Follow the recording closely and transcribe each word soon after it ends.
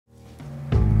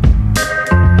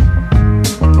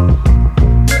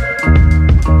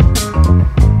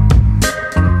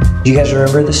Do you guys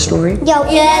remember this story? Yeah, we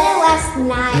read it last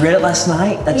night. You read it last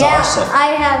night? That's awesome. I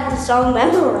have the song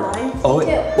memorized. Oh,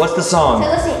 what's the song? So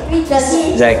let's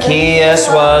see. Zacchaeus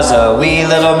was a wee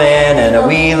little man, and a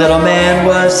wee little man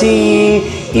was he.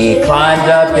 He climbed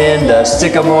up in the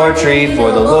sycamore tree,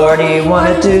 for the Lord he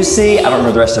wanted to see. I don't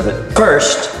remember the rest of it.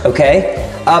 First, okay,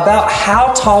 about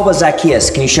how tall was Zacchaeus?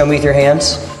 Can you show me with your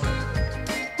hands?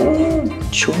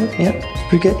 Sure, yeah,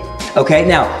 pretty good. Okay,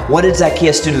 now, what did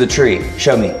Zacchaeus do to the tree?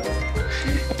 Show me.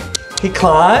 He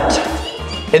climbed,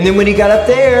 and then when he got up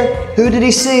there, who did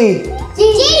he see? Jesus!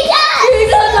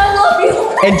 Jesus, I love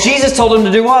you! And Jesus told him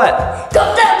to do what?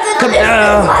 Come down! Come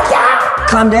down!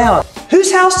 Climb down.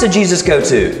 Whose house did Jesus go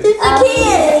to?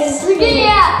 Zacchaeus!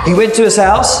 Yeah. He went to his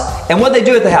house, and what did they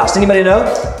do at the house? Anybody know?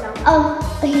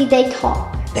 They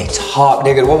talk. They talked.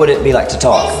 They're good. What would it be like to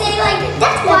talk? They say like,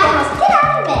 that's why, get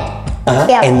out of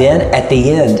it. Yeah. And then at the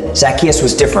end, Zacchaeus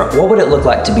was different. What would it look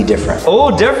like to be different?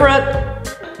 Oh, different.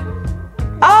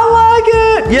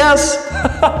 I like it. Yes.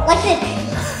 Like this.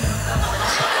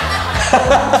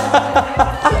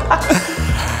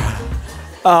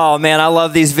 Oh man, I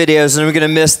love these videos and we're gonna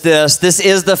miss this. This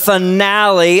is the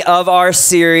finale of our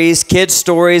series, Kids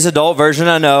Stories, adult version,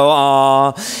 I know.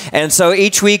 Aww. And so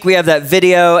each week we have that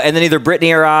video, and then either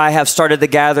Brittany or I have started the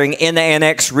gathering in the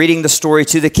annex, reading the story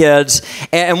to the kids.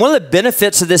 And one of the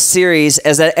benefits of this series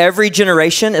is that every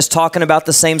generation is talking about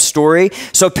the same story.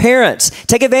 So parents,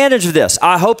 take advantage of this.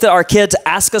 I hope that our kids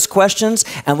ask us questions,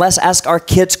 and let's ask our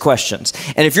kids questions.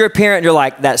 And if you're a parent and you're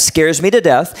like, that scares me to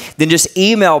death, then just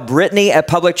email Brittany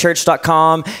at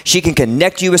publicchurch.com. She can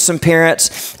connect you with some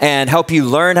parents and help you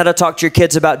learn how to talk to your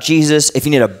kids about Jesus. If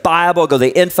you need a Bible, go to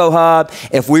the Info Hub.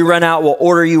 If we run out, we'll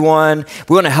order you one.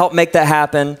 We want to help make that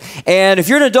happen. And if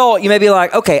you're an adult, you may be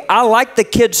like, okay, I like the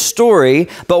kid's story,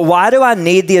 but why do I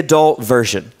need the adult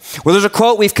version? Well, there's a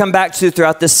quote we've come back to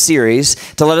throughout this series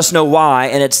to let us know why,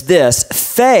 and it's this: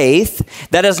 faith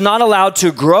that is not allowed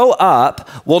to grow up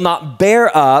will not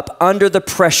bear up under the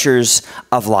pressures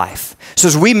of life. So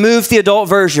as we move the adult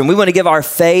version, we want to give our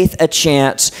faith a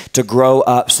chance to grow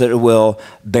up so that it will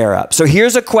bear up. So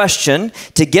here's a question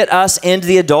to get us into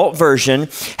the adult version.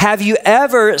 Have you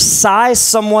ever sized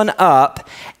someone up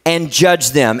and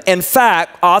judge them? In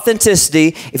fact,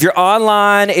 authenticity, if you're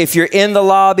online, if you're in the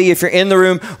lobby, if you're in the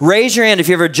room, raise your hand if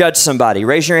you ever judged somebody.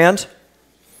 Raise your hand.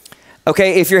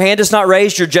 Okay, if your hand is not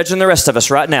raised, you're judging the rest of us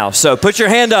right now. So put your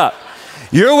hand up.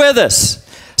 You're with us.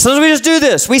 Sometimes we just do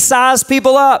this. We size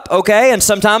people up, okay? And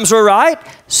sometimes we're right,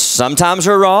 sometimes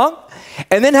we're wrong.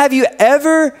 And then have you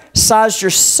ever sized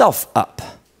yourself up?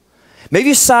 Maybe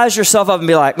you size yourself up and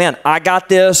be like, man, I got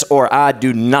this, or I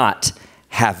do not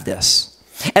have this.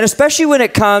 And especially when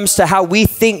it comes to how we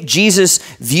think Jesus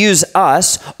views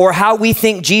us or how we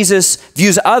think Jesus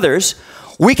views others,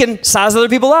 we can size other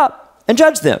people up and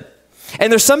judge them. And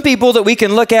there's some people that we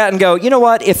can look at and go, you know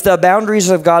what, if the boundaries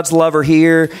of God's love are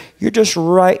here, you're just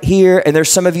right here. And there's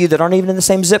some of you that aren't even in the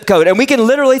same zip code. And we can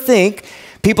literally think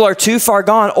people are too far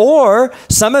gone. Or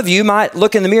some of you might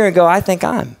look in the mirror and go, I think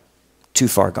I'm too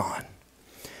far gone.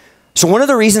 So one of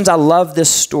the reasons I love this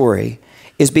story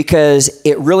is because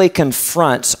it really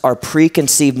confronts our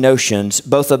preconceived notions,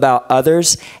 both about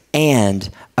others and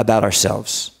about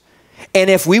ourselves. And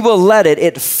if we will let it,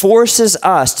 it forces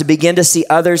us to begin to see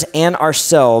others and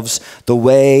ourselves the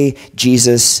way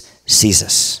Jesus sees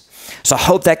us. So I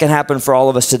hope that can happen for all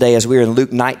of us today as we're in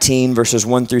Luke 19, verses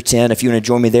 1 through 10, if you want to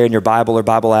join me there in your Bible or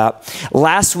Bible app.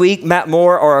 Last week, Matt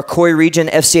Moore, our Coy Region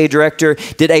FCA director,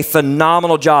 did a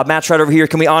phenomenal job. Matt's right over here.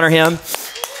 Can we honor him?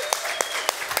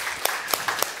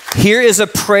 Here is a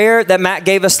prayer that Matt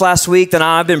gave us last week that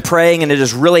I've been praying, and it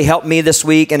has really helped me this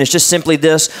week. And it's just simply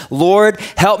this: Lord,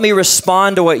 help me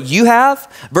respond to what you have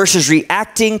versus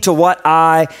reacting to what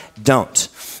I don't.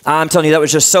 I'm telling you, that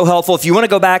was just so helpful. If you want to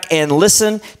go back and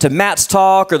listen to Matt's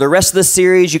talk or the rest of the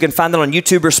series, you can find that on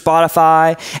YouTube or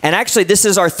Spotify. And actually, this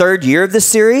is our third year of this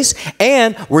series,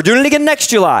 and we're doing it again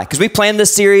next July because we planned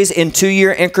this series in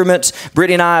 2-year increments.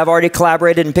 Brittany and I have already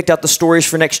collaborated and picked out the stories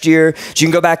for next year. So you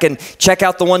can go back and check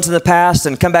out the ones in the past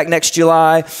and come back next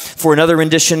July for another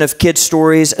rendition of kids'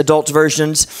 stories, adults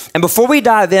versions. And before we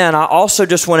dive in, I also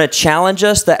just want to challenge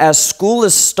us that as school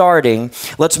is starting,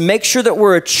 let's make sure that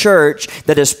we're a church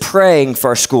that is praying for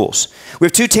our schools. We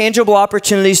have 2 tangible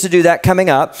opportunities to do that coming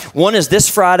up. One is this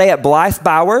Friday at Blythe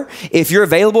Bauer. If you're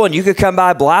available and you could come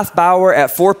by Blythe Bauer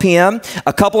at 4 p.m.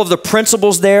 A couple of the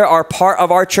principals there are part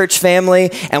of our church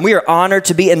family, and we are honored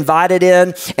to be invited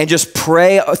in and just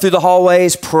pray through the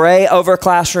hallways, pray over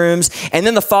classrooms. And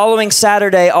then the following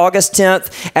Saturday, August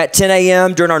 10th at 10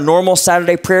 a.m. during our normal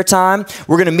Saturday prayer time,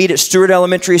 we're going to meet at Stewart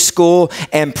Elementary School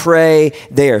and pray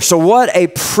there. So what a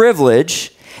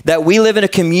privilege that we live in a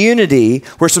community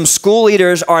where some school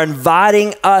leaders are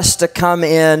inviting us to come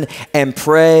in and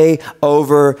pray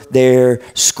over their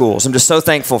schools. I'm just so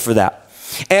thankful for that.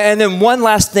 And then one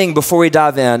last thing before we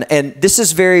dive in, and this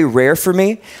is very rare for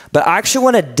me, but I actually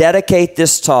want to dedicate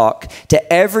this talk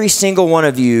to every single one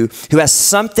of you who has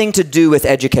something to do with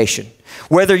education.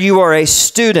 Whether you are a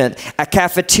student, a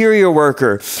cafeteria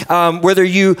worker, whether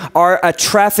you are a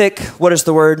traffic, what is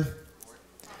the word?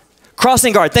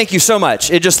 Crossing guard, thank you so much.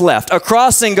 It just left. A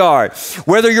crossing guard.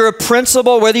 Whether you're a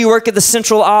principal, whether you work at the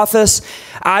central office,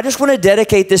 I just want to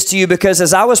dedicate this to you because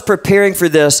as I was preparing for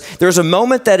this, there's a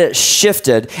moment that it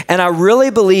shifted. And I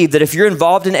really believe that if you're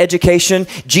involved in education,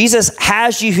 Jesus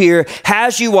has you here,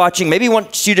 has you watching, maybe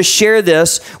wants you to share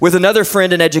this with another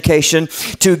friend in education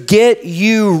to get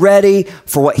you ready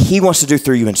for what he wants to do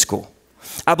through you in school.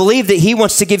 I believe that he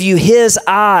wants to give you his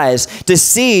eyes to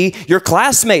see your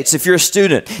classmates if you're a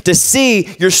student, to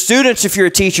see your students if you're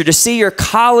a teacher, to see your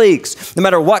colleagues, no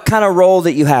matter what kind of role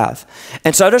that you have.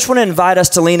 And so I just want to invite us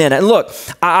to lean in. And look,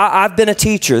 I've been a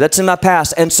teacher. That's in my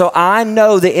past. And so I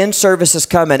know the in-service is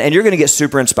coming, and you're going to get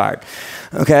super inspired,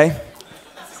 okay?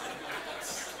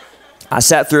 I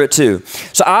sat through it too.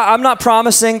 So I'm not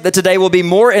promising that today will be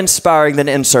more inspiring than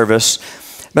in-service,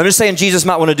 but I'm just saying Jesus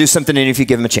might want to do something in you if you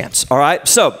give him a chance, all right?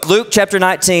 So Luke chapter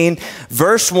 19,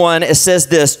 verse 1, it says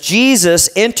this, Jesus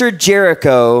entered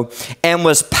Jericho and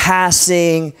was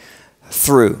passing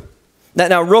through.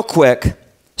 Now real quick,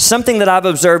 something that I've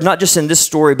observed, not just in this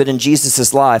story, but in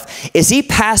Jesus' life, is he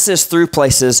passes through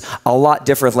places a lot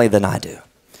differently than I do.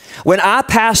 When I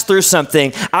pass through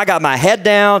something, I got my head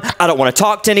down, I don't want to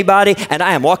talk to anybody, and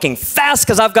I am walking fast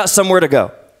because I've got somewhere to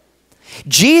go.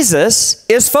 Jesus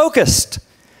is focused.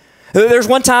 There's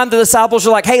one time the disciples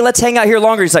are like, hey, let's hang out here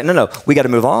longer. He's like, no, we got to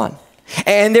move on.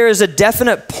 And there is a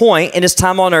definite point in his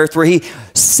time on earth where he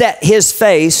set his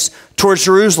face towards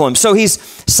Jerusalem. So he's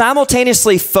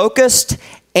simultaneously focused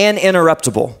and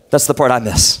interruptible. That's the part I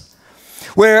miss.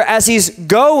 Where as he's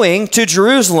going to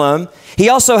Jerusalem, he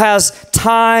also has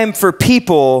time for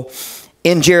people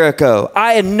in Jericho.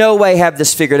 I in no way have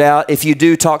this figured out. If you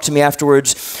do, talk to me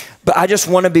afterwards. But I just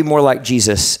want to be more like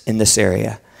Jesus in this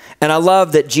area. And I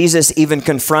love that Jesus even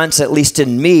confronts, at least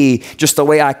in me, just the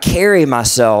way I carry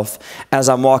myself as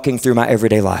I'm walking through my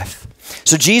everyday life.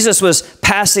 So Jesus was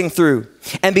passing through.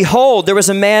 And behold, there was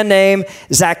a man named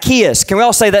Zacchaeus. Can we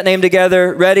all say that name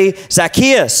together? Ready?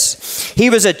 Zacchaeus.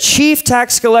 He was a chief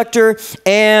tax collector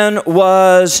and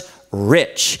was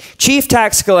rich. Chief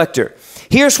tax collector.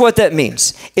 Here's what that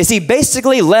means. Is he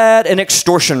basically led an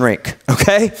extortion ring,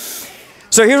 okay?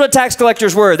 So here's what tax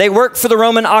collectors were. They worked for the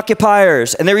Roman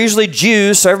occupiers, and they were usually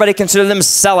Jews, so everybody considered them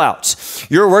sellouts.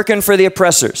 You're working for the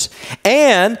oppressors.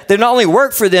 And they not only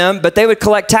worked for them, but they would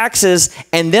collect taxes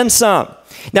and then some.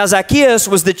 Now, Zacchaeus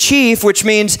was the chief, which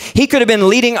means he could have been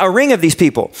leading a ring of these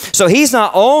people. So he's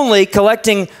not only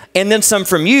collecting and then some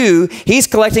from you, he's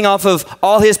collecting off of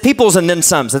all his peoples and then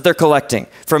somes that they're collecting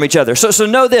from each other. So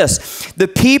know this, the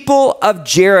people of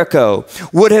Jericho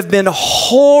would have been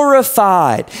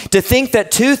horrified to think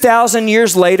that 2,000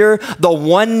 years later, the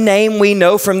one name we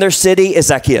know from their city is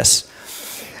Zacchaeus.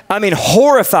 I mean,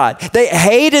 horrified. They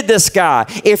hated this guy.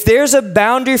 If there's a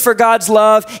boundary for God's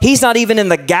love, he's not even in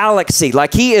the galaxy.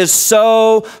 Like, he is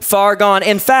so far gone.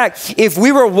 In fact, if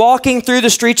we were walking through the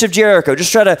streets of Jericho,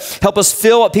 just try to help us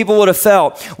feel what people would have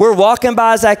felt. We're walking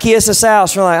by Zacchaeus'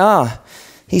 house. We're like,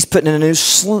 he's putting in a new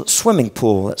swimming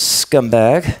pool. That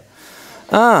scumbag.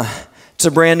 It's a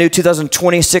brand new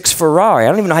 2026 Ferrari. I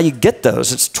don't even know how you get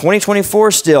those. It's 2024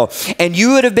 still. And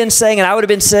you would have been saying, and I would have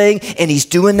been saying, and he's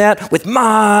doing that with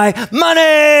my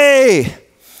money.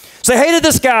 So they hated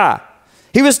this guy.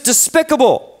 He was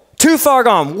despicable, too far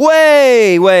gone,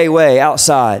 way, way, way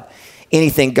outside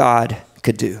anything God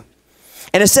could do.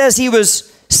 And it says he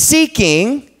was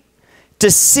seeking to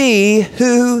see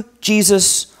who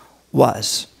Jesus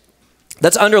was.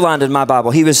 That's underlined in my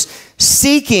Bible. He was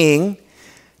seeking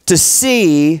to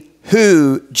see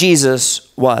who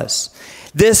Jesus was.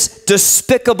 This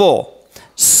despicable,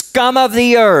 scum of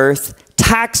the earth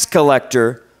tax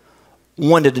collector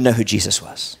wanted to know who Jesus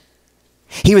was.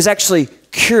 He was actually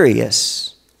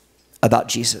curious about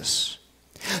Jesus.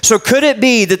 So could it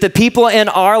be that the people in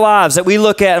our lives that we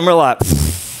look at and we're like,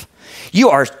 you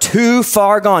are too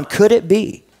far gone? Could it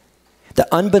be that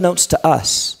unbeknownst to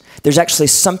us, there's actually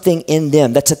something in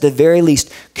them that's at the very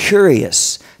least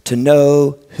curious to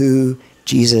know who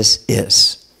Jesus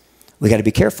is? We got to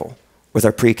be careful with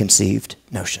our preconceived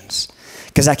notions.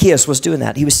 Because Zacchaeus was doing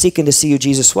that. He was seeking to see who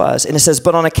Jesus was. And it says,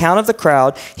 but on account of the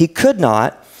crowd, he could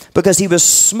not because he was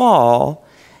small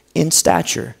in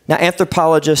stature. Now,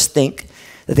 anthropologists think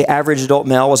that the average adult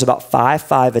male was about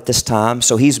 5'5" at this time,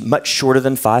 so he's much shorter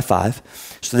than 5'5".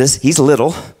 So he's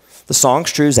little. The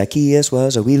song's true. Zacchaeus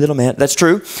was a wee little man. That's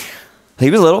true. He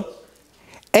was little.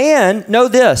 And know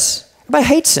this, everybody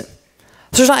hates him.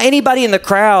 There's not anybody in the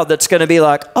crowd that's going to be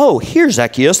like, oh, here's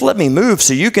Zacchaeus, let me move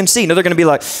so you can see. No, they're going to be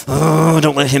like, oh,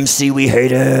 don't let him see, we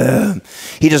hate him.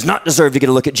 He does not deserve to get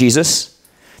a look at Jesus.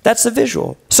 That's the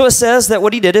visual. So it says that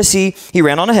what he did is he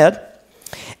ran on ahead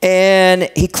and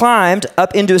he climbed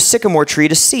up into a sycamore tree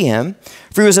to see him,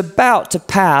 for he was about to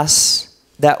pass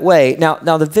that way. Now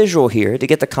the visual here, to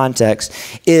get the context,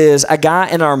 is a guy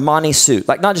in an Armani suit,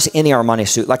 like not just any Armani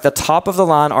suit, like the top of the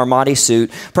line Armani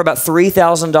suit for about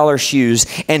 $3,000 shoes,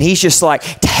 and he's just like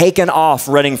taken off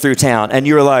running through town. And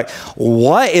you're like,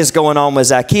 what is going on with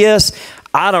Zacchaeus?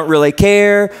 I don't really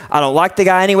care. I don't like the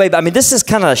guy anyway. But I mean, this is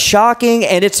kind of shocking,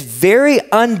 and it's very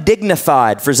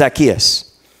undignified for Zacchaeus.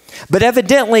 But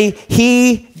evidently,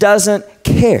 he doesn't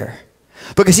care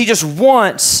because he just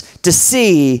wants to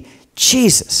see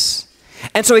Jesus.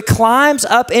 And so he climbs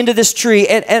up into this tree.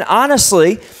 And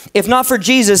honestly, if not for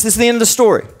Jesus, this is the end of the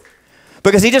story.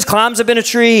 Because he just climbs up in a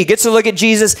tree. He gets to look at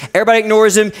Jesus. Everybody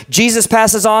ignores him. Jesus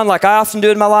passes on like I often do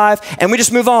in my life. And we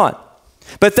just move on.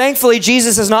 But thankfully,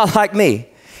 Jesus is not like me.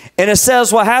 And it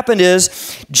says what happened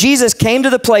is Jesus came to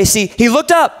the place. He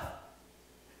looked up.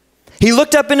 He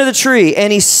looked up into the tree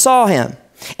and he saw him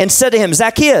and said to him,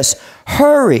 Zacchaeus,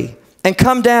 hurry and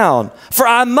come down, for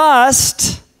I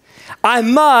must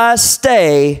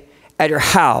stay at your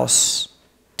house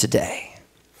today.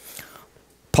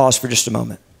 Pause for just a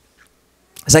moment.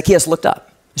 Jesus looked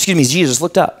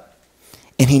up,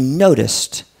 and he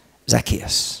noticed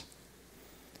Zacchaeus.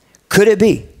 Could it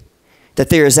be that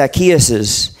there are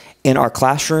Zacchaeuses in our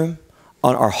classroom,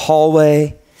 on our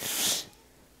hallway,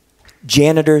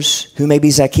 janitors who may be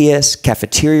Zacchaeus,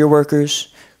 cafeteria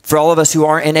workers? For all of us who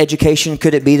aren't in education,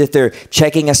 could it be that they're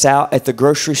checking us out at the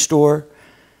grocery store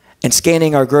and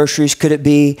scanning our groceries? Could it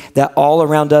be that all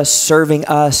around us, serving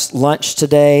us lunch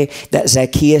today, that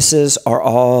Zacchaeuses are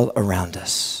all around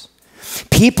us?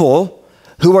 People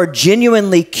who are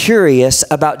genuinely curious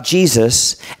about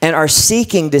Jesus and are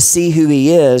seeking to see who he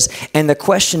is. And the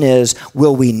question is,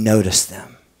 will we notice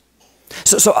them?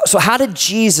 So how did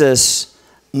Jesus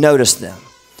notice them?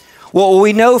 Well,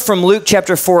 we know from Luke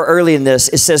chapter 4 early in this,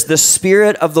 it says the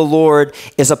Spirit of the Lord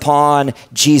is upon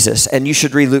Jesus. And you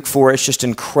should read Luke 4. It's just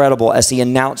incredible as he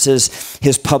announces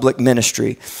his public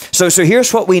ministry. So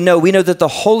here's what we know. We know that the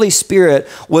Holy Spirit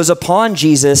was upon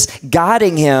Jesus,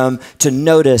 guiding him to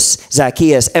notice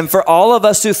Zacchaeus. And for all of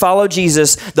us who follow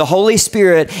Jesus, the Holy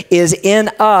Spirit is in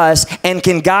us and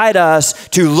can guide us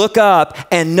to look up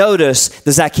and notice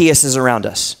the Zacchaeuses around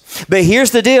us. But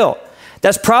here's the deal.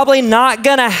 That's probably not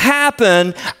going to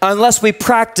happen unless we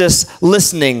practice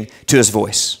listening to his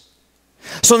voice.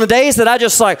 So in the days that I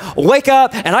just like wake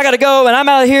up and I got to go and I'm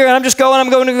out of here and I'm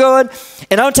going, and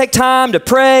I don't take time to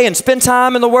pray and spend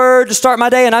time in the Word to start my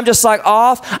day and I'm just like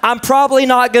off, I'm probably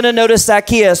not going to notice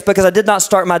Zacchaeus because I did not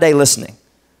start my day listening.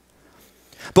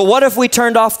 But what if we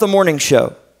turned off the morning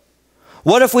show?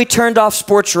 What if we turned off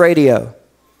sports radio?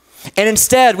 And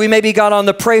instead we maybe got on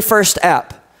the Pray First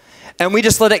app. And we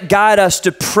just let it guide us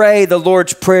to pray the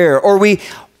Lord's Prayer. Or we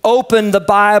opened the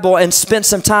Bible and spent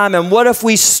some time. And what if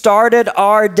we started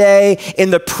our day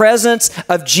in the presence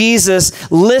of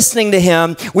Jesus, listening to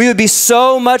him? We would be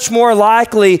so much more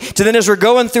likely to then, as we're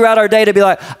going throughout our day, to be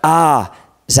like,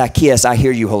 Zacchaeus, I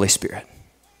hear you, Holy Spirit.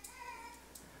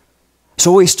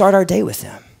 So we start our day with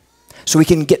him so we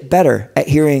can get better at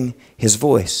hearing his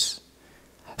voice.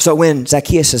 So when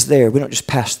Zacchaeus is there, we don't just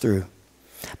pass through.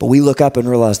 But we look up and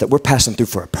realize that we're passing through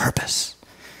for a purpose.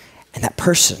 And that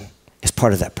person is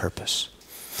part of that purpose.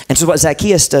 And so what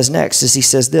Zacchaeus does next is he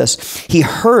says this. He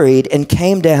hurried and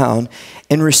came down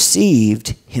and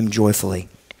received him joyfully.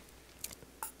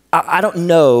 I don't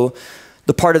know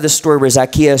the part of this story where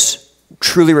Zacchaeus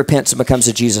truly repents and becomes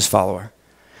a Jesus follower.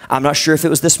 I'm not sure if it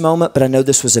was this moment, but I know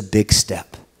this was a big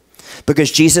step.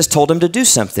 Because Jesus told him to do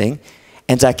something.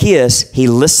 And Zacchaeus, he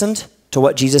listened to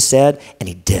what Jesus said and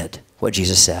he did what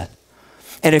Jesus said.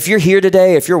 And if you're here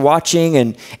today, if you're watching,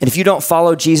 and if you don't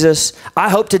follow Jesus, I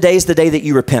hope today's the day that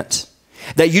you repent,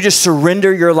 that you just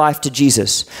surrender your life to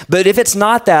Jesus. But if it's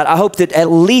not that, I hope that at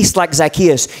least like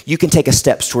Zacchaeus, you can take a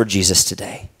step toward Jesus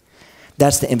today.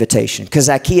 That's the invitation, because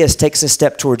Zacchaeus takes a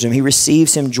step towards him. He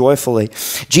receives him joyfully.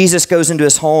 Jesus goes into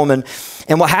his home, and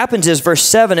what happens is, verse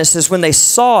 7, it says, when they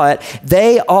saw it,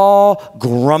 they all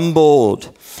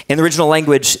grumbled. In the original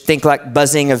language, think like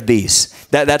buzzing of bees.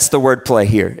 That's the word play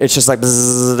here. It's just like,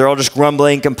 bzz, they're all just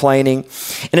grumbling, complaining.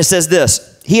 And it says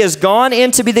this, he has gone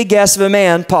in to be the guest of a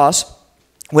man, pause.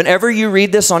 Whenever you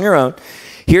read this on your own,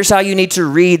 Here's how you need to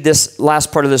read this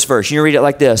last part of this verse. You read it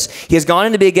like this. He has gone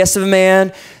in to be a guest of a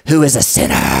man who is a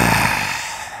sinner.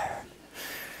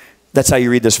 That's how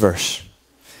you read this verse.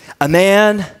 A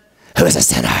man who is a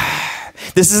sinner.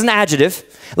 This is an adjective.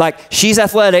 Like, she's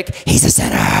athletic, he's a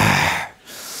sinner.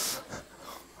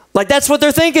 Like, that's what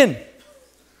they're thinking.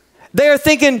 They are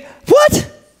thinking, what?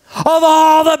 Of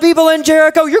all the people in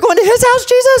Jericho, you're going to his house,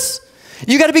 Jesus?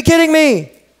 You got to be kidding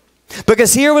me.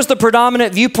 Because here was the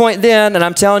predominant viewpoint then, and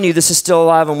I'm telling you, this is still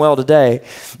alive and well today,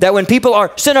 that when people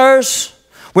are sinners,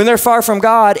 when they're far from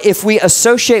God, if we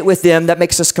associate with them, that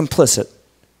makes us complicit.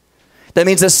 That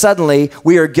means that suddenly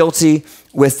we are guilty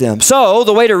with them. So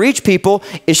the way to reach people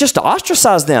is just to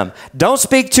ostracize them. Don't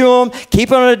speak to them. Keep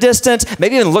them at a distance.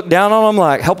 Maybe even look down on them,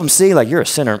 like help them see, like, you're a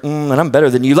sinner, and I'm better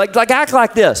than you. Like act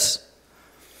like this.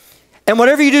 And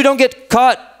whatever you do, don't get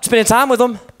caught spending time with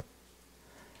them.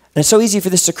 And it's so easy for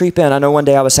this to creep in. I know one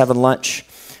day I was having lunch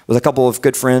with a couple of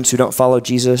good friends who don't follow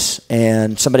Jesus,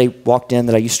 and somebody walked in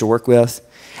that I used to work with.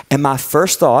 And my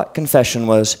first thought, confession,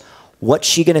 was, what's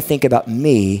she going to think about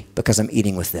me because I'm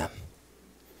eating with them?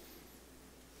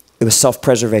 It was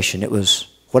self-preservation. It was,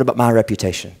 what about my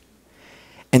reputation?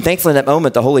 And thankfully in that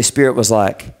moment, the Holy Spirit was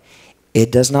like,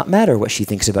 it does not matter what she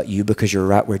thinks about you because you're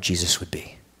right where Jesus would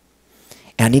be.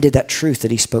 And I needed that truth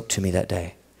that he spoke to me that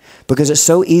day. Because it's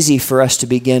so easy for us to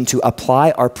begin to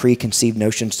apply our preconceived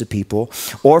notions to people,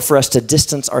 or for us to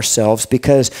distance ourselves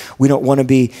because we don't want to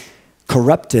be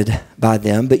corrupted by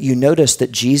them. But you notice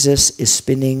that Jesus is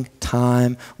spending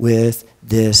time with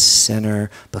this sinner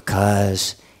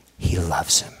because he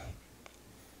loves him.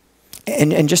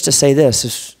 And just to say this,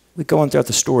 as we go on throughout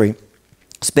the story,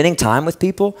 spending time with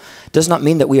people does not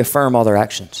mean that we affirm all their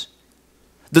actions.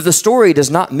 The story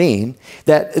does not mean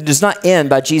that, it does not end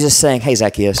by Jesus saying, hey,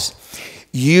 Zacchaeus,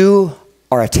 you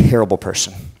are a terrible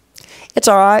person. It's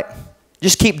all right.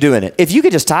 Just keep doing it. If you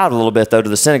could just tithe a little bit, though, to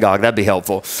the synagogue, that'd be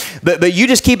helpful. But you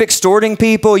just keep extorting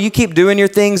people. You keep doing your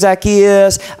thing,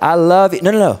 Zacchaeus. I love you.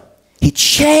 No. He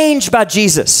changed by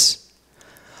Jesus.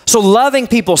 So loving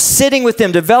people, sitting with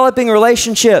them, developing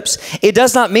relationships, it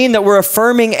does not mean that we're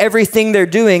affirming everything they're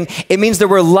doing. It means that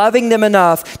we're loving them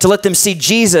enough to let them see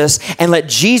Jesus and let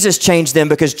Jesus change them,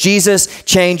 because Jesus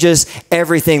changes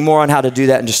everything. More on how to do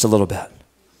that in just a little bit.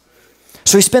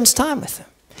 So he spends time with them.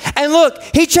 And look,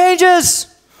 he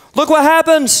changes. Look what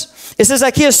happens. It says,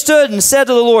 Zacchaeus stood and said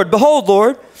to the Lord, behold,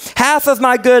 Lord, half of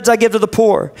my goods I give to the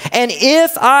poor. And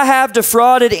if I have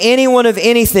defrauded anyone of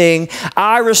anything,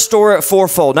 I restore it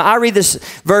fourfold. Now I read this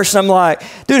verse and I'm like,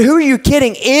 dude, who are you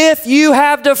kidding? If you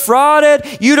have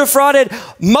defrauded, you defrauded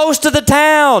most of the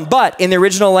town. But in the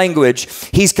original language,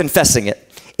 he's confessing it.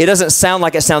 It doesn't sound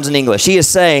like it sounds in English. He is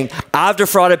saying, I've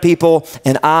defrauded people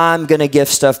and I'm going to give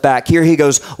stuff back. Here he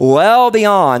goes well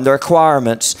beyond the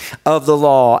requirements of the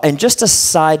law. And just a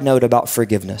side note about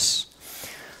forgiveness.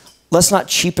 Let's not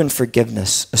cheapen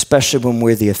forgiveness, especially when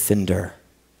we're the offender.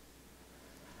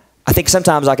 I think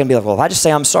sometimes I can be like, well, if I just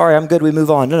say I'm sorry, I'm good, we move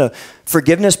on. No.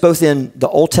 Forgiveness, both in the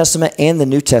Old Testament and the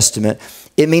New Testament,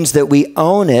 it means that we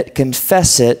own it,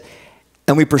 confess it,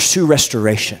 and we pursue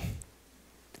restoration.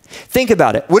 Think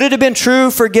about it. Would it have been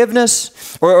true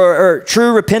forgiveness or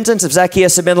true repentance if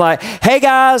Zacchaeus had been like, hey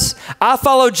guys, I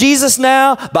follow Jesus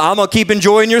now, but I'm going to keep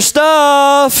enjoying your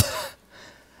stuff?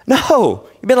 No.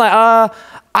 You'd been like,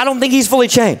 I don't think he's fully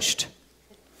changed.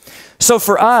 So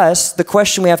for us, the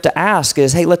question we have to ask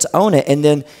is, hey, let's own it. And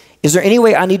then, is there any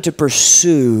way I need to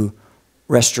pursue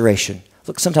restoration?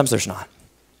 Look, sometimes there's not.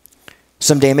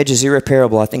 Some damage is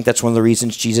irreparable. I think that's one of the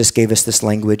reasons Jesus gave us this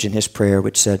language in his prayer,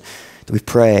 which said that we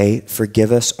pray,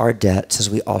 forgive us our debts as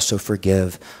we also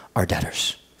forgive our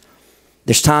debtors.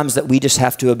 There's times that we just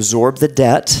have to absorb the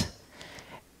debt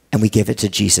and we give it to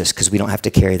Jesus because we don't have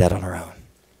to carry that on our own.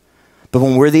 But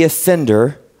when we're the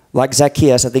offender, like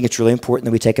Zacchaeus, I think it's really important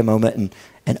that we take a moment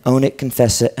and own it,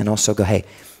 confess it, and also go, hey,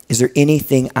 is there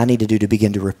anything I need to do to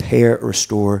begin to repair or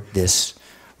restore this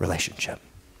relationship?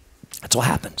 That's what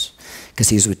happens because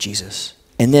he's with Jesus.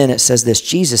 And then it says this,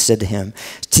 Jesus said to him,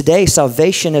 today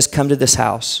salvation has come to this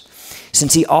house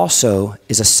since he also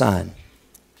is a son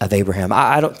of Abraham.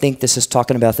 I don't think this is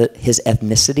talking about his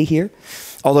ethnicity here,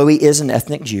 although he is an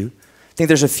ethnic Jew. I think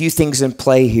there's a few things in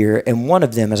play here, and one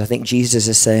of them is I think Jesus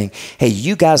is saying, hey,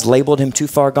 you guys labeled him too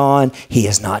far gone. He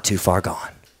is not too far gone.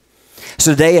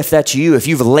 So today, if that's you, if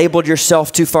you've labeled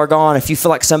yourself too far gone, if you feel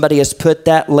like somebody has put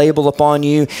that label upon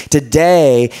you,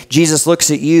 today, Jesus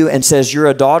looks at you and says, you're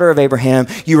a daughter of Abraham.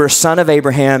 You are a son of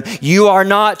Abraham. You are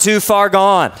not too far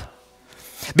gone.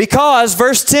 Because,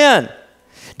 verse 10,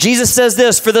 Jesus says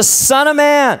this, for the Son of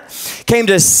Man came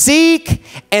to seek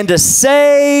and to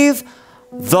save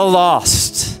the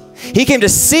lost. He came to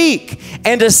seek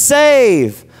and to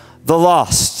save the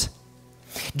lost.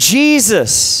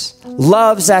 Jesus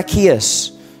loves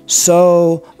Zacchaeus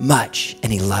so much,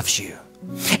 and he loves you.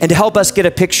 And to help us get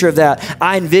a picture of that,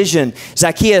 I envision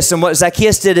Zacchaeus, and what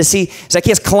Zacchaeus did is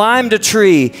Zacchaeus climbed a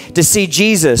tree to see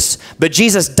Jesus, but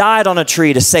Jesus died on a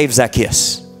tree to save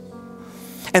Zacchaeus.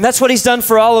 And that's what he's done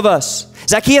for all of us.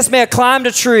 Zacchaeus may have climbed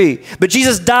a tree, but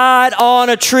Jesus died on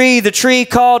a tree, the tree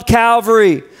called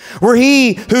Calvary, where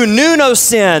he who knew no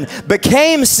sin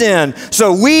became sin,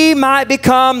 so we might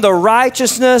become the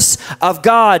righteousness of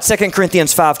God. 2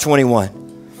 Corinthians 5:21.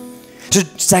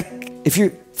 So if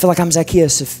you feel like I'm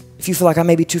Zacchaeus, if you feel like I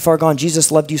may be too far gone,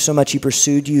 Jesus loved you so much, he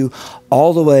pursued you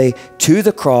all the way to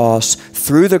the cross,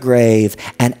 through the grave,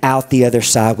 and out the other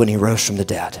side when he rose from the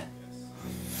dead.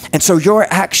 And so your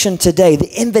action today,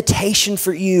 the invitation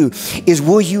for you is,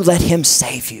 will you let him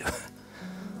save you?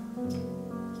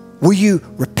 Will you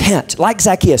repent? Like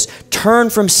Zacchaeus, turn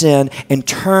from sin and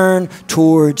turn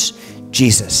towards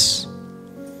Jesus.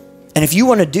 And if you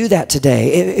want to do that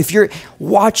today, if you're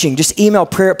watching, just email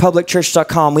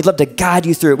prayer@publicchurch.com. We'd love to guide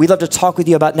you through it. We'd love to talk with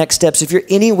you about next steps. If you're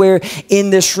anywhere in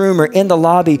this room or in the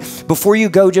lobby, before you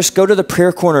go, just go to the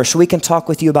prayer corner so we can talk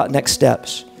with you about next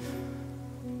steps.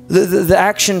 The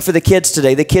action for the kids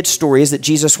today, the kids' story, is that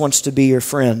Jesus wants to be your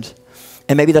friend.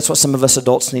 And maybe that's what some of us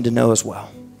adults need to know as well.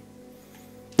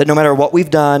 That no matter what we've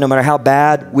done, no matter how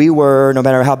bad we were, no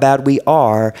matter how bad we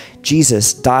are,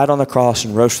 Jesus died on the cross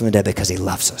and rose from the dead because he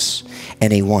loves us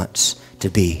and he wants to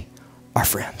be our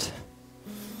friend.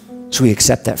 So we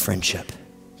accept that friendship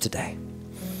today.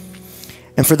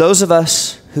 And for those of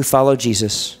us who follow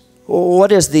Jesus,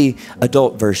 what is the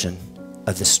adult version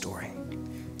of this story?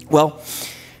 Well,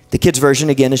 the kids' version,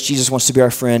 again, is Jesus wants to be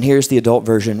our friend. Here's the adult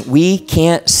version. We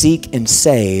can't seek and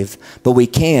save, but we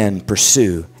can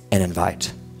pursue and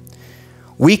invite.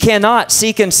 We cannot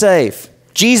seek and save.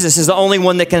 Jesus is the only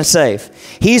one that can save.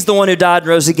 He's the one who died and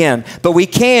rose again. But we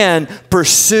can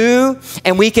pursue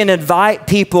and we can invite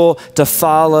people to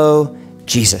follow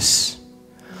Jesus.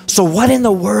 So what in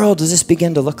the world does this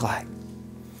begin to look like?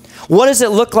 What does it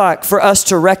look like for us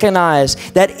to recognize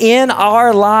that in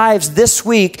our lives this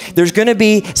week, there's going to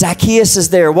be Zacchaeus is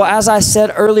there? Well, as I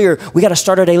said earlier, we got to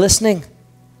start our day listening.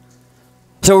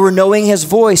 So we're knowing his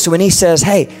voice. So when he says,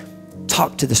 hey,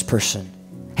 talk to this person.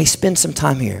 Hey, spend some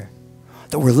time here.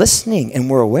 That we're listening and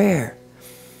we're aware.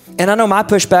 And I know my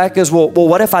pushback is, well,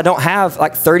 what if I don't have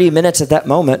like 30 minutes at that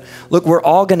moment? Look, we're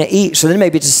all going to eat. So then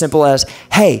maybe it's as simple as,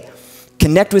 hey,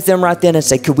 connect with them right then and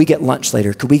say, could we get lunch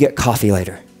later? Could we get coffee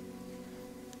later?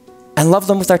 And love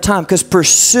them with our time. Because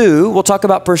pursue, we'll talk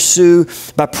about pursue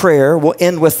by prayer. We'll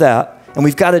end with that. And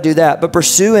we've got to do that. But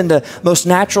pursue in the most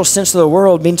natural sense of the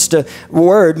word means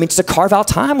to carve out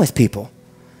time with people.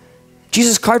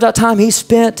 Jesus carved out time. He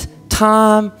spent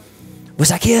time with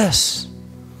Zacchaeus.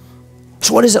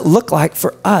 So what does it look like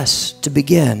for us to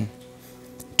begin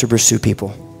to pursue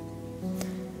people?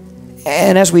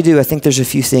 And as we do, I think there's a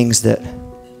few things that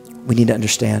we need to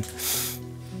understand.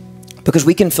 Because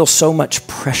we can feel so much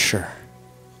pressure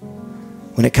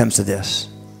when it comes to this.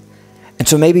 And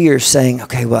so maybe you're saying,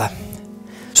 okay, well,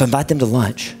 so invite them to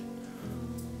lunch.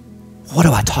 What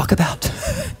do I talk about?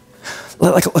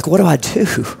 like what do I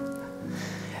do?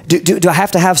 Do I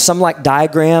have to have some like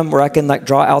diagram where I can like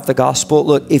draw out the gospel?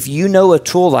 Look, if you know a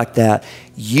tool like that,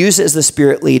 use it as the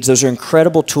Spirit leads. Those are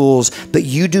incredible tools, but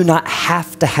you do not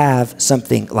have to have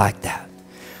something like that.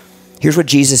 Here's what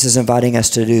Jesus is inviting us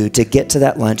to do, to get to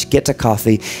that lunch, get to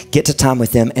coffee, get to time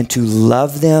with them, and to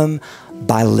love them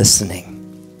by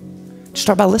listening.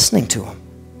 Start by listening to them.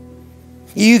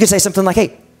 You could say something like,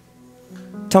 hey,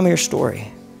 tell me your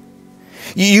story.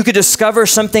 You could discover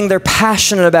something they're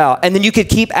passionate about, and then you could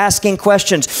keep asking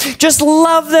questions. Just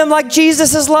love them like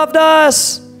Jesus has loved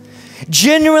us.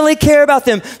 Genuinely care about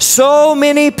them. So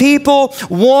many people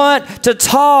want to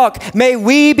talk. May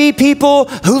we be people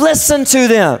who listen to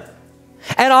them.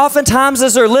 And oftentimes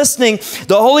as they're listening,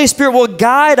 the Holy Spirit will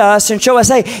guide us and show us,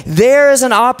 hey, there is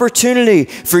an opportunity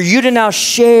for you to now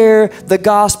share the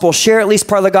gospel, share at least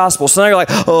part of the gospel. So now you're like,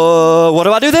 what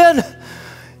do I do then?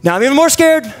 Now I'm even more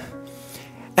scared.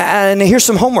 And here's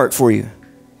some homework for you.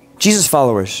 Jesus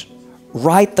followers,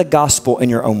 write the gospel in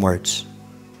your own words.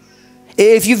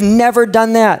 If you've never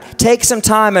done that, take some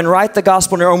time and write the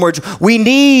gospel in your own words. We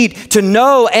need to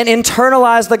know and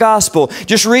internalize the gospel.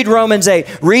 Just read Romans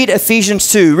 8, read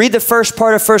Ephesians 2, read the first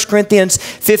part of 1 Corinthians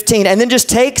 15, and then just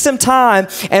take some time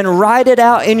and write it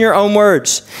out in your own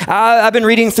words. I've been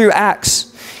reading through Acts.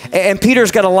 And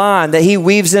Peter's got a line that he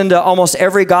weaves into almost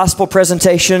every gospel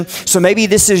presentation. So maybe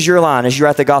this is your line as you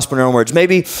write the gospel in your own words.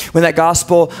 Maybe when that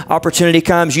gospel opportunity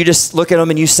comes, you just look at him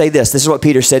and you say this. This is what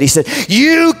Peter said. He said,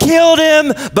 "You killed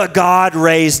him, but God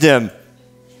raised him."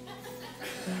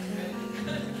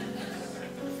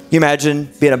 You imagine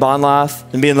being a Bond Life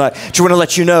and being like, "Just want to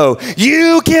let you know,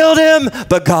 you killed him,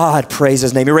 but God praise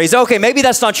his name. He raised." Okay, maybe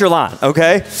that's not your line,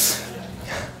 okay?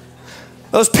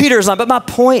 That was Peter's line. But my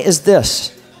point is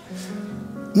this.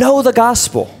 Know the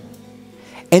gospel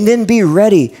and then be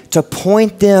ready to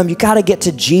point them. You got to get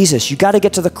to Jesus. You got to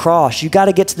get to the cross. You got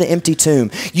to get to the empty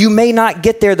tomb. You may not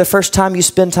get there the first time you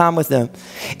spend time with them.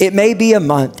 It may be a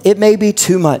month. It may be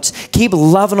 2 months. Keep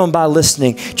loving them by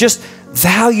listening. Just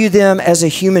value them as a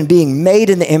human being made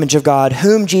in the image of God,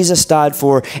 whom Jesus died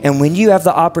for. And when you have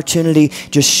the opportunity,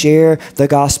 just share the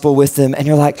gospel with them. And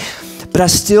you're like, "But I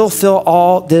still feel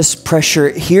all this pressure."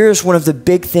 Here's one of the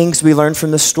big things we learned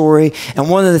from the story. And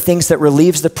one of the things that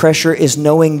relieves the pressure is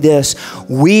knowing this.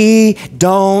 We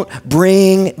don't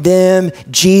bring them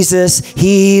Jesus.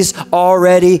 He's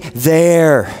already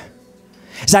there.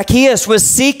 Zacchaeus was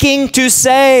seeking to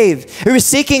save. He was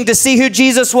seeking to see who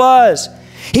Jesus was.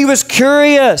 He was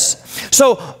curious.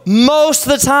 So most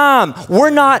of the time,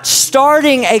 we're not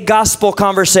starting a gospel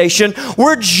conversation.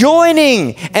 We're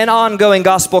joining an ongoing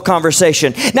gospel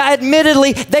conversation. Now,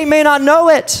 admittedly, they may not know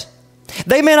it.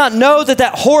 They may not know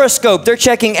that horoscope they're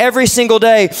checking every single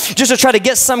day just to try to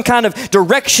get some kind of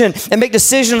direction and make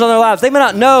decisions on their lives. They may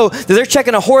not know that they're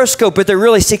checking a horoscope, but they're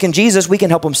really seeking Jesus. We can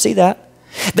help them see that.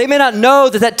 They may not know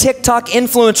that TikTok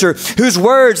influencer whose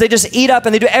words they just eat up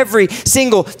and they do every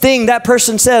single thing that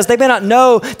person says. They may not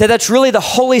know that that's really the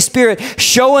Holy Spirit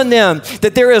showing them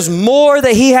that there is more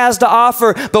that he has to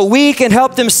offer, but we can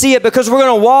help them see it because we're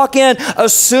going to walk in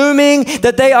assuming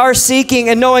that they are seeking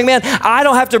and knowing, man, I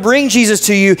don't have to bring Jesus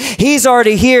to you. He's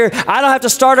already here. I don't have to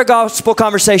start a gospel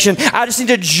conversation. I just need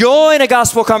to join a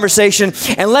gospel conversation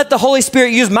and let the Holy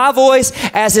Spirit use my voice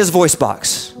as his voice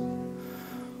box.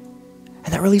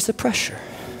 And that relieves the pressure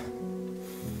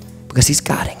because he's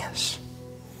guiding us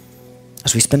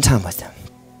as we spend time with him,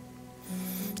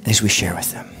 as we share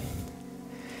with them.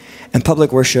 In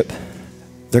public worship,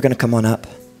 they're going to come on up.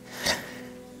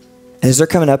 And as they're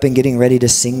coming up and getting ready to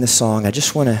sing the song, I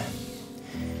just want to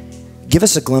give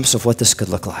us a glimpse of what this could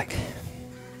look like.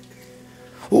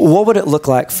 What would it look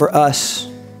like for us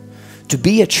to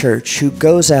be a church who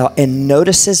goes out and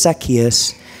notices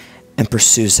Zacchaeus and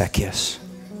pursues Zacchaeus?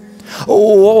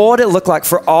 What would it look like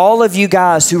for all of you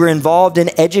guys who are involved in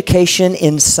education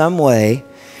in some way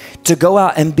to go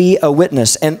out and be a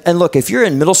witness? And look, if you're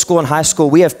in middle school and high school,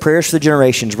 we have prayers for the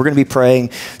generations. We're going to be praying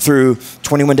through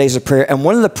 21 days of prayer. And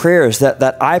one of the prayers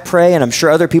that I pray, and I'm sure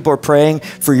other people are praying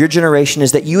for your generation,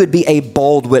 is that you would be a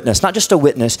bold witness, not just a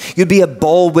witness. You'd be a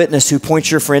bold witness who points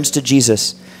your friends to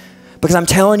Jesus. Because I'm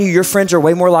telling you, your friends are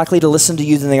way more likely to listen to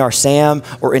you than they are Sam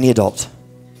or any adult.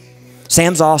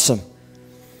 Sam's awesome.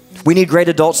 We need great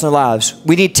adults in their lives.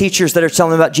 We need teachers that are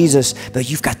telling them about Jesus, but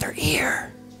you've got their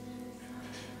ear.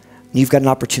 You've got an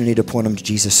opportunity to point them to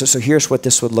Jesus. So here's what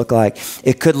this would look like.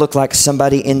 It could look like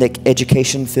somebody in the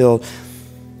education field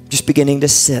just beginning to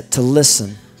sit, to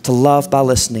listen, to love by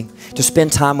listening, to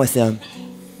spend time with them.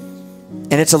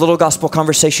 And it's a little gospel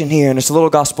conversation here, and it's a little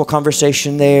gospel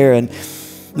conversation there, and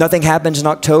nothing happens in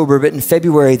October, but in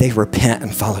February, they repent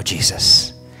and follow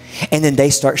Jesus. And then they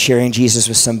start sharing Jesus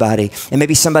with somebody. And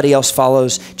maybe somebody else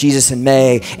follows Jesus in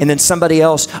May. And then somebody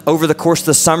else over the course of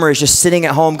the summer is just sitting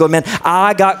at home going, man,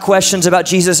 I got questions about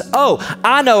Jesus. Oh,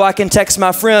 I know I can text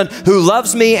my friend who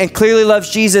loves me and clearly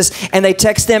loves Jesus. And they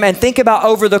text them. And think about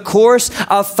over the course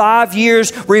of 5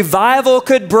 years, revival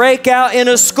could break out in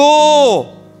a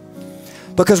school.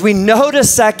 Because we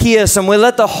notice Zacchaeus and we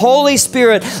let the Holy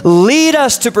Spirit lead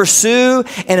us to pursue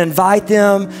and invite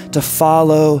them to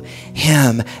follow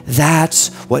him. That's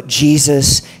what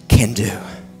Jesus can do.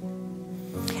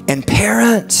 And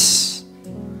parents,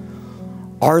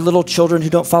 our little children who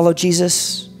don't follow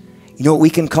Jesus, you know what we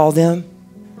can call them?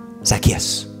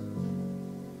 Zacchaeus.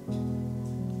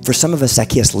 For some of us,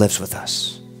 Zacchaeus lives with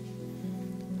us.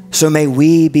 So may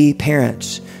we be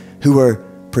parents who are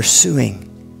pursuing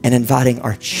and inviting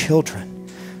our children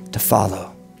to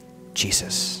follow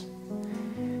Jesus.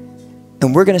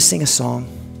 And we're going to sing a song.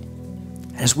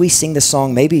 As we sing the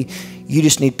song, maybe you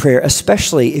just need prayer,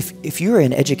 especially if you're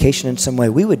in education in some way.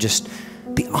 We would just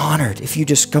be honored if you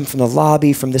just come from the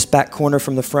lobby, from this back corner,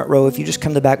 from the front row. If you just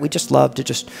come to the back, we'd just love to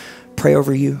just pray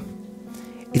over you.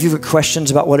 If you have questions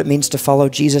about what it means to follow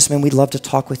Jesus, man, we'd love to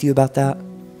talk with you about that.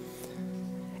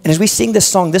 And as we sing this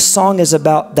song is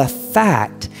about the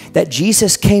fact that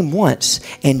Jesus came once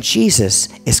and Jesus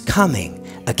is coming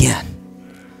again.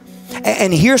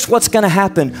 And here's what's going to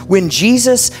happen. When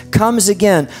Jesus comes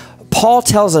again, Paul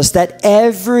tells us that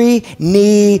every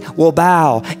knee will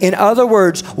bow. In other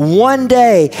words, one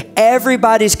day,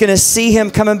 everybody's going to see him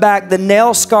coming back, the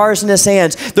nail scars in his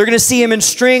hands. They're going to see him in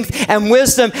strength and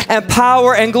wisdom and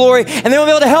power and glory, and they won't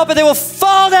be able to help it. They will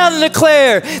fall down and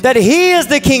declare that he is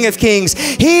the King of Kings.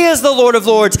 He is the Lord of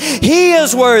Lords. He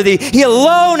is worthy. He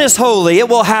alone is holy. It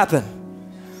will happen.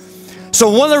 So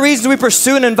one of the reasons we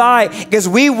pursue and invite is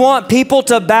we want people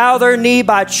to bow their knee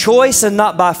by choice and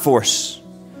not by force.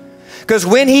 Because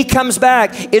when he comes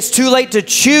back, it's too late to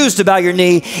choose to bow your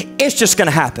knee. It's just going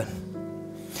to happen.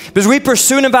 Because we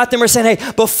pursue and invite them, we're saying,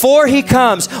 hey, before he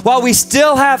comes, while we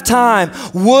still have time,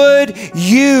 would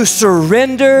you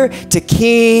surrender to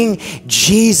King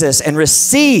Jesus and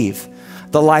receive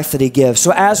the life that he gives?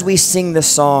 So as we sing this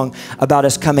song about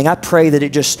his coming, I pray that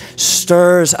it just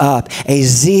stirs up a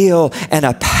zeal and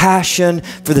a passion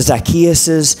for the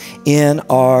Zacchaeuses in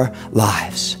our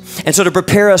lives. And so to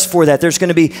prepare us for that, there's going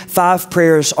to be 5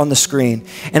 prayers on the screen.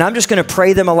 And I'm just going to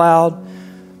pray them aloud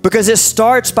because it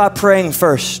starts by praying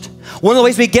first. One of the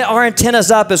ways we get our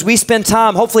antennas up is we spend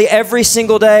time, hopefully every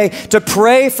single day, to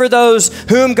pray for those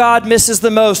whom God misses the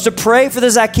most, to pray for the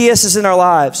Zacchaeuses in our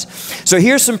lives. So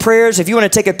here's some prayers if you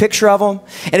want to take a picture of them.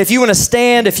 And if you want to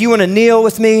stand, if you want to kneel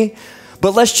with me.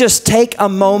 But let's just take a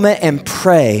moment and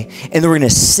pray, and then we're going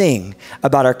to sing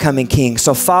about our coming King.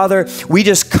 So Father, we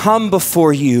just come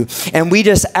before you, and we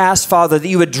just ask, Father, that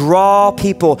you would draw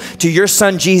people to your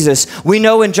son Jesus. We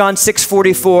know in John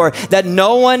 6:44 that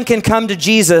no one can come to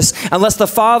Jesus unless the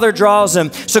Father draws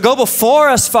them. So go before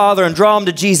us, Father, and draw them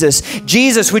to Jesus.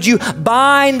 Jesus, would you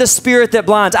bind the spirit that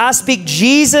blinds? I speak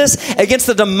Jesus against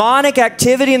the demonic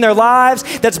activity in their lives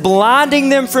that's blinding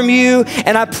them from you.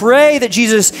 And I pray that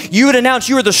Jesus, you would announce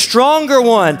you are the stronger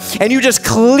one, and you just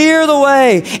clear the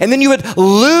way, and then you would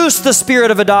loose the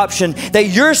spirit of adoption, that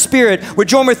your spirit would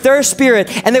join with their spirit,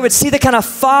 and they would see the kind of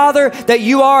Father that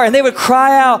you are, and they would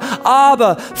cry out,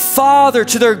 Abba, Father,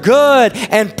 to their good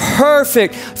and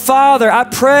perfect Father. I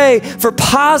pray for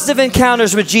positive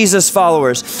encounters with Jesus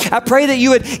followers. I pray that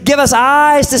you would give us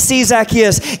eyes to see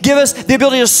Zacchaeus, give us the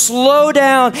ability to slow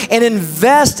down and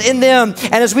invest in them,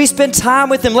 and as we spend time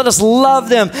with them, let us love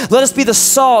them, let us be the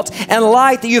salt and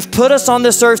light that you've put us on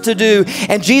this earth to do.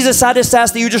 And Jesus, I just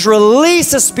ask that you just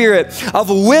release a spirit of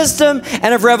wisdom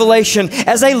and of revelation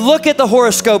as they look at the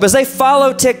horoscope, as they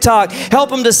follow TikTok.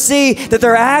 Help them to see that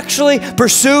they're actually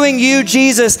pursuing you,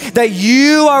 Jesus, that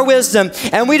you are wisdom.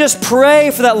 And we just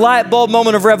pray for that light bulb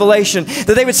moment of revelation,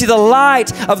 that they would see the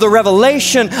light of the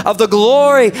revelation of the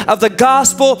glory of the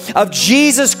gospel of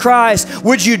Jesus Christ.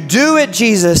 Would you do it,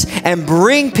 Jesus, and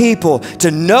bring people to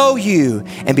know you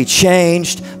and be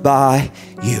changed by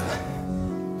you.